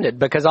bonded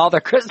because all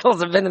their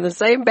crystals have been in the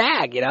same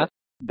bag, you know?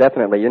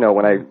 Definitely. You know,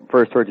 when I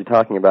first heard you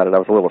talking about it, I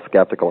was a little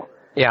skeptical.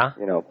 Yeah.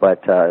 You know,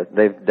 but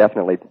they've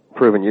definitely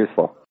proven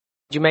useful.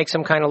 Did you make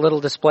some kind of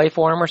little display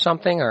for them or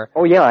something? Or?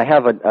 Oh, yeah. I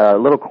have a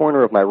little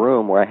corner of my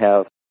room where I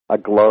have a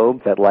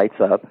globe that lights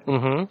up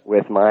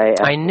with my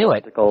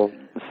astrological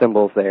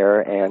symbols there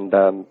and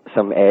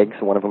some eggs.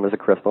 One of them is a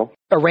crystal.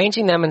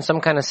 Arranging them in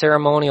some kind of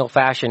ceremonial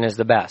fashion is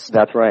the best.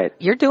 That's right.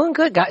 You're doing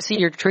good, guys. See,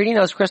 you're treating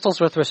those crystals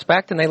with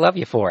respect, and they love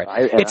you for it.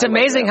 It's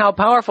amazing how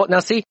powerful. Now,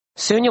 see,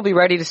 soon you'll be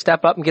ready to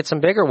step up and get some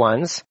bigger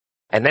ones,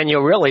 and then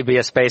you'll really be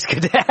a space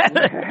cadet.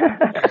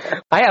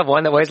 I have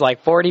one that weighs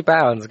like 40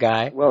 pounds,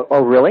 Guy. Well,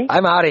 oh, really?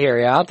 I'm out of here,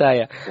 yeah, I'll tell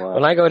you. Wow.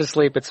 When I go to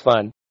sleep, it's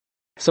fun.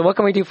 So what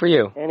can we do for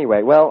you?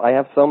 Anyway, well, I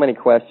have so many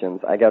questions.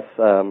 I guess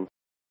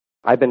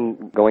I've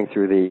been going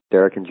through the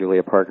Derek and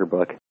Julia Parker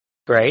book.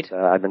 Great.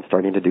 I've been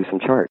starting to do some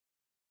charts.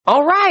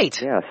 All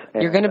right. Yes.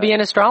 And, you're going to be an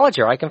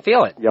astrologer. I can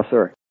feel it. Yes,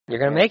 sir. You're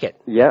going to make it.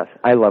 Yes.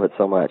 I love it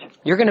so much.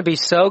 You're going to be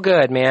so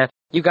good, man.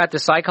 You got the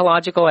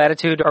psychological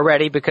attitude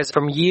already because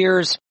from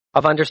years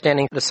of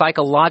understanding the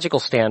psychological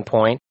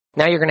standpoint,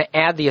 now you're going to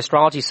add the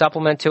astrology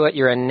supplement to it.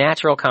 You're a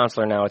natural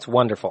counselor now. It's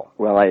wonderful.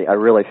 Well, I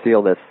really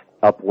feel this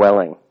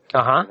upwelling.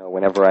 Uh-huh. You know,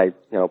 whenever I,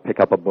 pick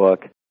up a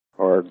book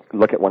or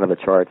look at one of the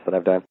charts that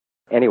I've done.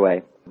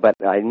 Anyway, but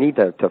I need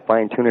to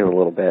fine-tune it a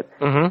little bit.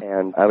 Mm-hmm.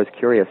 And I was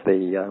curious,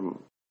 the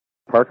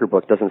Parker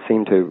book doesn't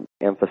seem to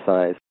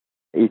emphasize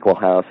equal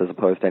house as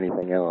opposed to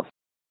anything else.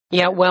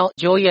 Yeah, well,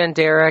 Julia and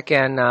Derek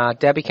and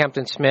Debbie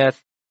Kempton-Smith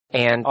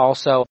and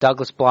also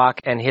Douglas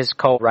Block and his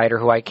co-writer,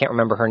 who I can't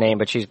remember her name,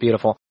 but she's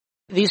beautiful.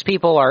 These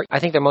people are, I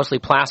think they're mostly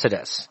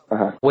Placidus,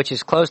 which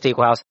is close to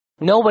equal house.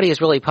 Nobody has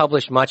really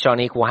published much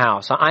on equal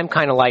house. I'm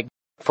kind of like,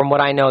 from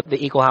what I know,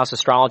 the equal house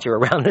astrologer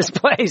around this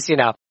place, you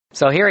know.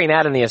 So hearing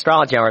that in the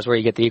astrology hour is where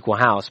you get the equal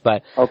house.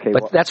 But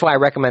that's why I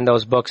recommend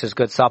those books as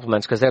good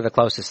supplements because they're the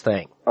closest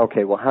thing.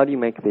 Okay, well, how do you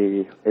make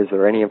is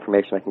there any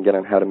information I can get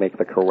on how to make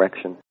the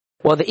correction?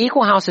 Well, the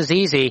equal house is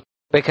easy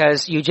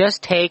because you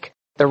just take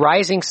the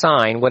rising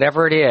sign,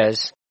 whatever it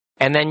is,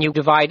 and then you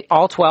divide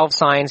all 12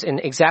 signs in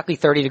exactly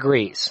 30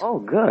 degrees. Oh,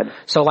 good.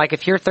 So like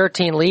if you're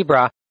 13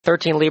 Libra,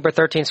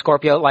 13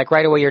 Scorpio, like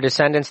right away your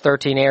descendants,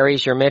 13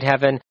 Aries, your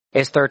midheaven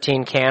is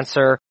 13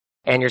 Cancer,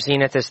 and your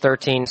zenith is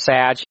 13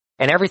 Sag,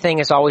 and everything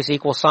is always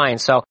equal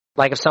signs. So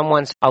like if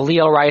someone's a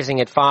Leo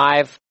rising at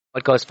 5,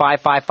 it goes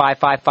 5, 5, 5,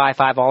 5, 5,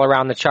 5 all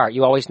around the chart.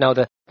 You always know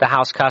the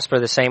house cusp are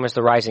the same as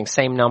the rising,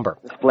 same number.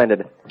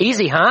 Splendid.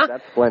 Easy, huh?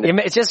 That's splendid.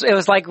 It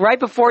was like right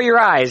before your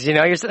eyes, you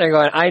know, you're sitting there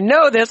going, I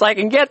know this, I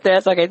can get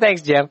this. Okay,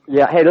 thanks, Jim.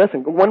 Yeah, hey,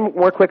 listen, one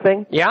more quick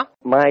thing. Yeah?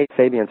 My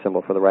Sabian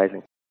symbol for the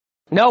rising.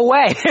 No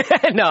way.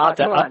 No, I'll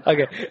tell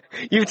you. Okay.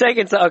 You've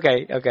taken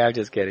okay, I'm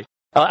just kidding.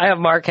 I have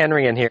Mark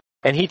Henry in here,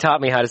 and he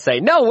taught me how to say,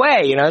 no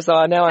way, you know, so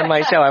now on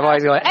my show I'm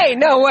always going, hey,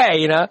 no way,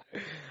 you know.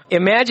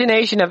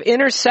 Imagination of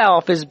inner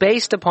self is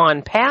based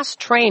upon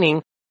past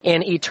training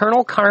in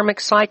eternal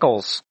karmic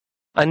cycles,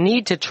 a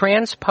need to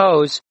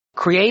transpose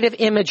creative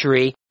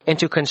imagery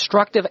into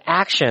constructive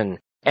action,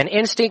 an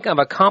instinct of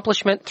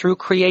accomplishment through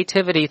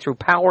creativity through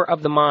power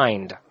of the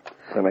mind.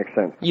 That makes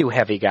sense. You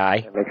heavy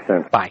guy. That makes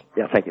sense. Bye.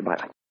 Yeah, thank you. Bye.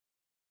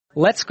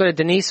 Let's go to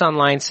Denise on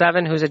line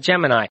 7, who's a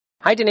Gemini.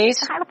 Hi, Denise.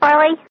 Hi,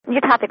 Farley.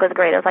 Your topic was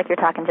great. It was like you're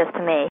talking just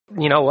to me.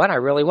 You know what? I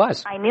really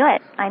was. I knew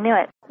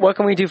it. What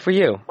can we do for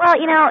you? Well,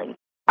 you know,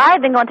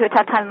 I've been going through a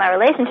tough time in my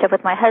relationship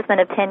with my husband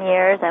of 10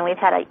 years, and we've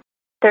had a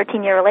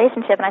 13-year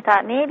relationship, and I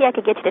thought maybe I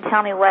could get you to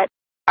tell me what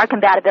our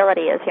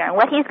compatibility is here and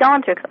what he's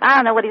going through, because I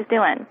don't know what he's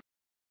doing.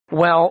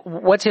 Well,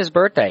 what's his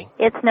birthday?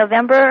 It's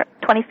November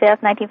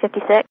 25th,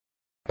 1956.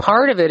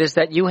 Part of it is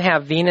that you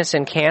have Venus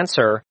in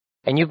Cancer,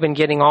 and you've been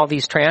getting all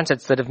these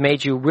transits that have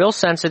made you real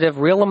sensitive,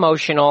 real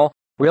emotional,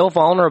 real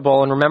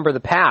vulnerable, and remember the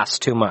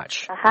past too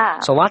much.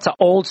 So lots of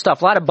old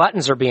stuff. A lot of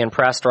buttons are being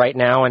pressed right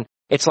now, and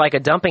it's like a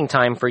dumping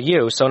time for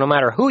you. So no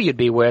matter who you'd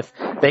be with,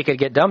 they could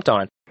get dumped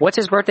on. What's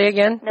his birthday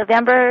again?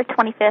 November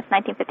 25th,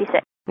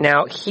 1956.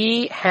 Now,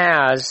 he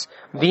has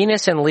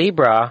Venus in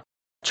Libra,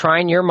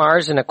 trine your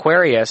Mars in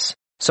Aquarius,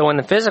 so in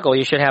the physical,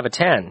 you should have a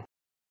 10.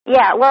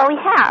 Yeah, well, we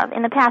have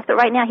in the past, but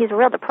right now he's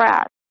real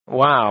depressed.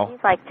 Wow.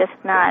 He's like just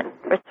not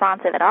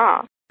responsive at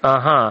all.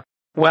 Uh-huh.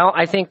 Well,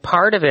 I think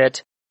part of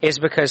it is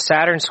because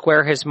Saturn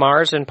square his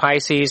Mars in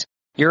Pisces,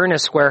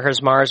 Uranus square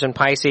his Mars in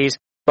Pisces,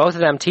 both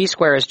of them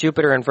T-square is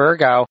Jupiter in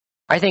Virgo.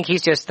 I think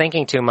he's just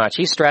thinking too much.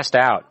 He's stressed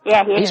out.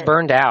 Yeah, he is. He's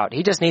burned out.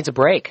 He just needs a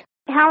break.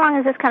 How long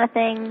is this kind of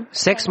thing?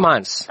 6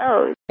 months.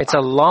 Oh. It's a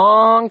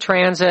long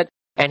transit,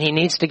 and he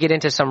needs to get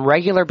into some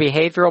regular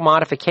behavioral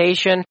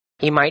modification.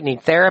 He might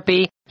need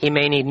therapy. He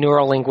may need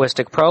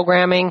neuro-linguistic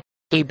programming.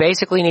 He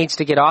basically needs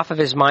to get off of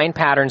his mind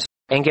patterns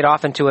and get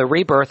off into a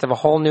rebirth of a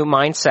whole new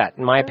mindset,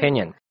 in my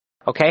opinion.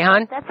 Okay,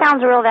 hon? That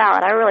sounds real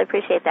valid. I really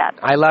appreciate that.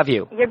 I love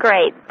you. You're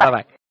great.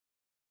 Bye-bye.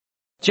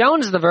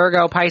 Joan's the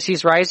Virgo,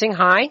 Pisces rising.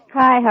 Hi.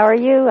 Hi, how are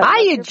you?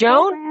 Hiya,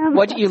 Joan.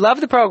 You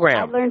love the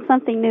program. I learn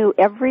something new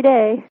every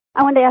day.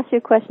 I wanted to ask you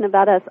a question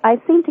about us. I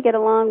seem to get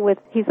along with,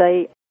 he's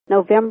a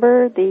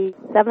November the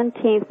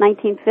 17th,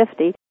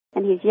 1950,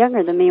 and he's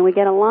younger than me, and we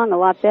get along a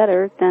lot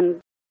better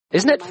than...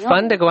 Isn't it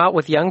fun to go out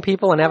with young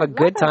people and have a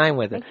good time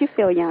with it? Makes you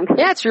feel young.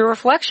 Yeah, it's your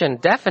reflection.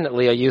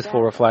 Definitely a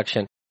youthful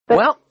reflection. But,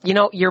 well,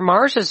 your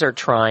Marses are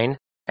trine,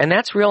 and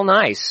that's real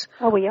nice.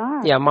 Oh, we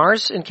are? Yeah,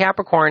 Mars in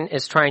Capricorn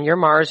is trine your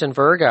Mars in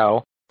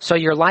Virgo, so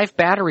your life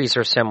batteries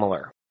are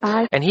similar.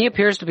 And he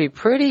appears to be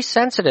pretty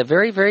sensitive,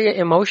 very, very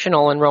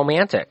emotional and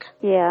romantic.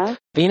 Yeah.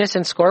 Venus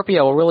in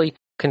Scorpio really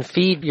can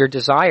feed your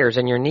desires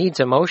and your needs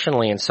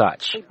emotionally and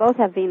such. We both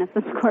have Venus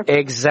in Scorpio.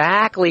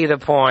 Exactly the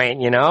point,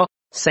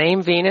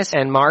 Same Venus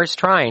and Mars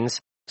trines.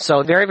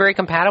 So very, very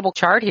compatible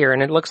chart here,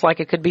 and it looks like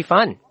it could be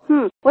fun.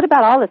 What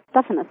about all this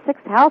stuff in the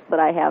 6th house that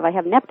I have? I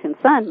have Neptune,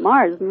 Sun,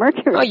 Mars,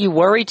 Mercury. Oh, you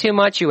worry too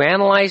much, you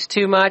analyze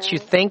too much, you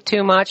think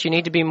too much. You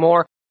need to be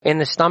more in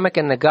the stomach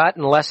and the gut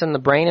and less in the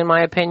brain, in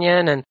my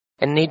opinion, and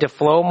need to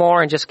flow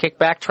more and just kick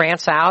back,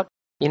 trance out.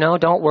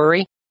 Don't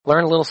worry.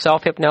 Learn a little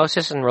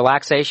self-hypnosis and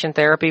relaxation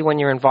therapy when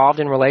you're involved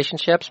in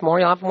relationships.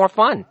 You'll have more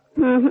fun.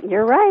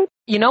 You're right.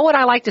 You know what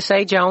I like to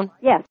say, Joan?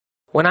 Yes.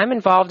 When I'm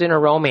involved in a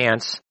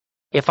romance,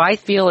 if I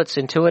feel it's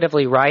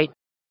intuitively right,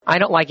 I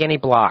don't like any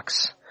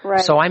blocks.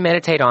 Right. So I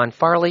meditate on,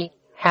 Farley,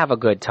 have a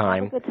good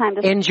time. Have a good time.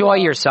 Enjoy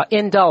yourself.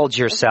 Indulge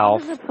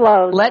yourself. It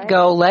flows, let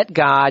go. Let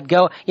God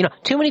go.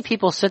 Too many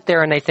people sit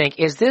there and they think,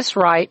 is this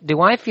right? Do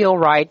I feel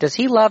right? Does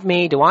he love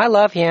me? Do I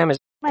love him?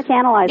 Much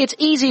analyze. It's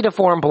easy to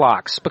form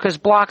blocks because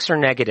blocks are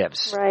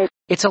negatives. Right.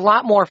 It's a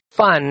lot more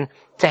fun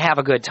to have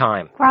a good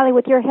time. Farley,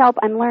 with your help,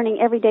 I'm learning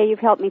every day. You've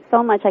helped me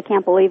so much, I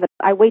can't believe it.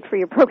 I wait for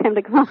your program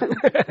to come on.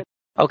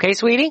 Okay,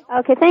 sweetie?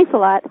 Okay, thanks a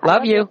lot.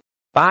 Love you.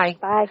 Bye.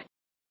 Bye.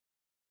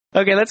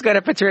 Okay, let's go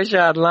to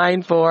Patricia on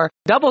line 4.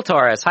 Double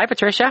Taurus. Hi,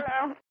 Patricia.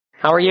 Hello.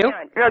 How are you?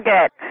 Real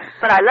good.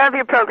 But I love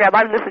your program.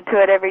 I listen to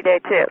it every day,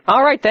 too.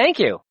 All right, thank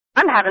you.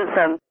 I'm having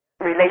some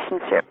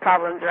relationship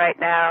problems right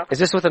now. Is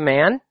this with a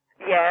man?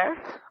 Yes.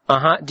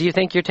 Uh-huh. Do you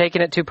think you're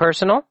taking it too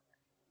personal?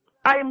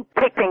 I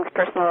take things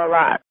personal a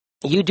lot.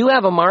 You do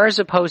have a Mars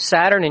opposed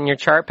Saturn in your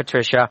chart,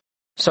 Patricia.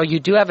 So you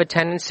do have a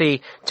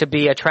tendency to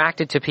be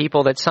attracted to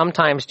people that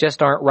sometimes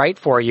just aren't right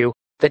for you,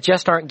 that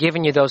just aren't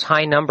giving you those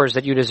high numbers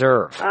that you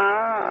deserve.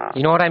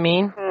 You know what I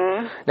mean?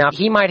 Mm-hmm. Now,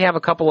 he might have a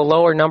couple of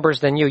lower numbers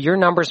than you. Your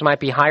numbers might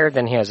be higher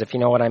than his, if you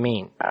know what I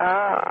mean.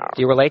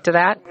 Do you relate to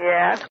that?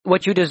 Yeah.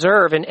 What you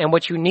deserve and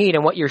what you need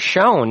and what you're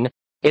shown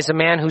is a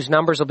man whose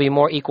numbers will be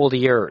more equal to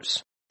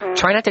yours.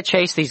 Try not to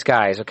chase these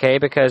guys, okay?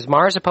 Because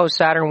Mars opposed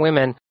Saturn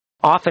women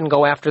often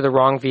go after the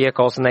wrong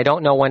vehicles and they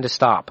don't know when to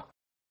stop.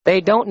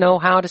 They don't know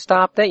how to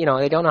stop. They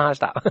don't know how to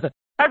stop. I was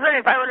wondering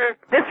if I were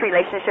this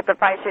relationship,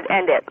 if I should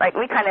end it. Like,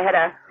 we kind of had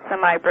a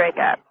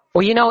semi-breakup.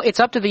 Well, it's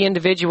up to the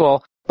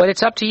individual, but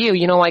it's up to you.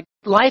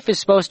 Life is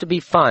supposed to be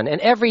fun, and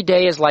every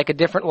day is like a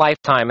different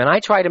lifetime, and I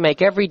try to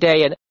make every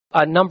day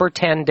a number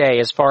 10 day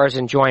as far as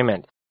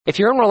enjoyment. If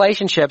you're in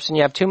relationships and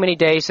you have too many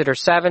days that are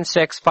 7,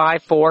 6,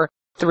 5, 4,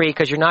 3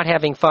 because you're not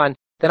having fun,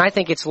 then I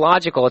think it's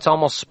logical, it's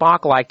almost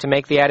Spock-like to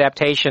make the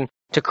adaptation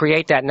to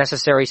create that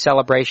necessary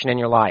celebration in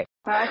your life.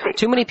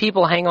 Too many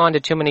people hang on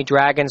to too many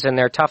dragons and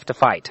they're tough to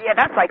fight. Yeah,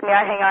 that's like me.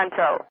 I hang on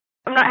till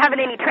I'm not having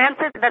any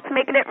transit that's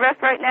making it rough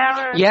right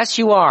now? Or? Yes,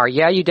 you are.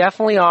 Yeah, you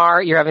definitely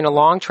are. You're having a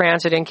long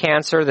transit in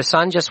Cancer. The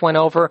sun just went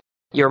over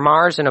your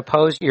Mars and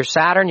opposed your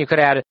Saturn. You could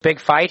have had a big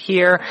fight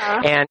here,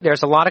 and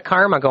there's a lot of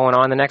karma going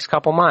on the next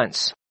couple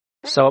months.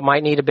 So it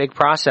might need a big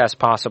process,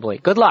 possibly.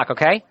 Good luck,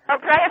 okay? Oh,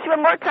 can I ask you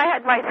one more? Because I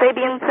had my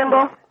Sabian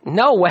symbol.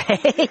 No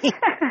way.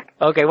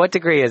 Okay, what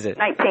degree is it?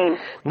 19.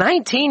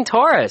 19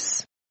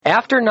 Taurus.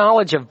 After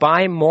knowledge of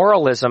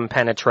bimoralism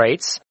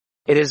penetrates,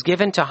 it is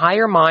given to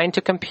higher mind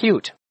to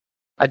compute.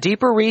 A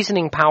deeper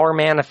reasoning power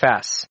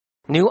manifests.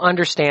 New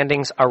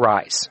understandings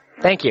arise.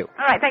 Thank you.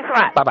 All right, thanks a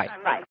lot. Bye-bye.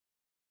 Bye.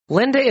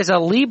 Linda is a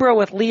Libra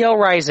with Leo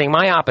rising,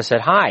 my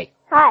opposite. Hi.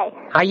 Hi.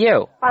 How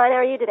you? Fine, how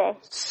are you today?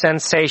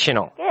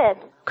 Sensational.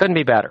 Good. Couldn't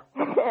be better.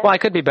 Well, I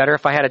could be better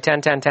if I had a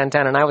 10, 10, 10,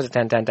 10, and I was a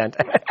 10, 10, 10,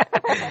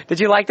 10. Did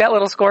you like that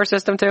little score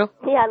system, too?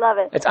 Yeah, I love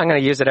it. I'm going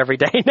to use it every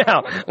day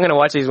now. I'm going to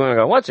watch these women and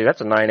go, what's it?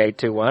 That's a 9, 8,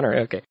 2, 1. Or,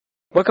 okay.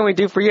 What can we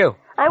do for you?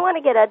 I want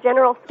to get a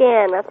general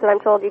scan. That's what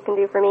I'm told you can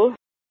do for me.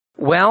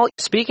 Well,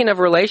 speaking of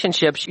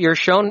relationships, you're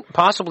shown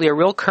possibly a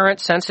real current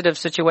sensitive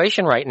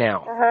situation right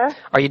now. Uh-huh.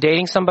 Are you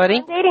dating somebody?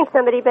 I'm dating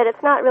somebody, but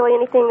it's not really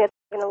anything that's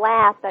going to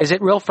laugh. Is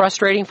it real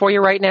frustrating for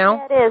you right now?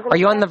 Yeah, it is. Are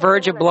you on the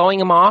verge of blowing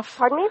him off?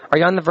 Pardon me? Are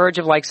you on the verge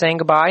of, like, saying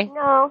goodbye?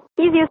 No.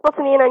 He's useful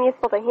to me and I'm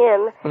useful to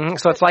him.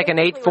 So it's like an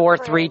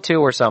 8-4-3-2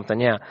 or something,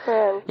 yeah.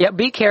 Yeah,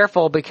 be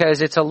careful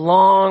because it's a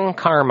long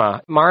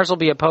karma. Mars will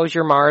be opposed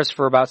your Mars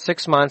for about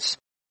 6 months,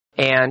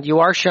 and you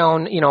are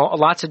shown,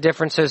 lots of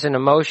differences in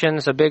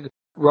emotions, a big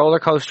roller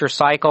coaster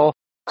cycle.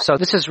 So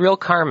this is real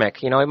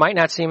karmic. It might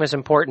not seem as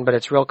important, but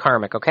it's real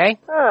karmic, okay?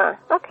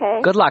 Okay.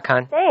 Good luck,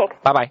 hon. Thanks.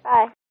 Bye-bye.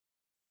 Bye.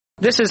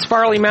 This is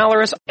Farley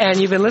Malorus, and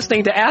you've been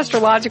listening to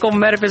Astrological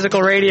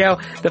Metaphysical Radio,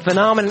 the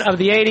phenomenon of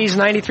the 80s,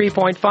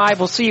 93.5.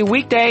 We'll see you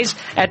weekdays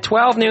at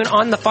 12 noon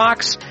on the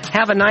Fox.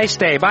 Have a nice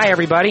day. Bye,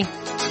 everybody.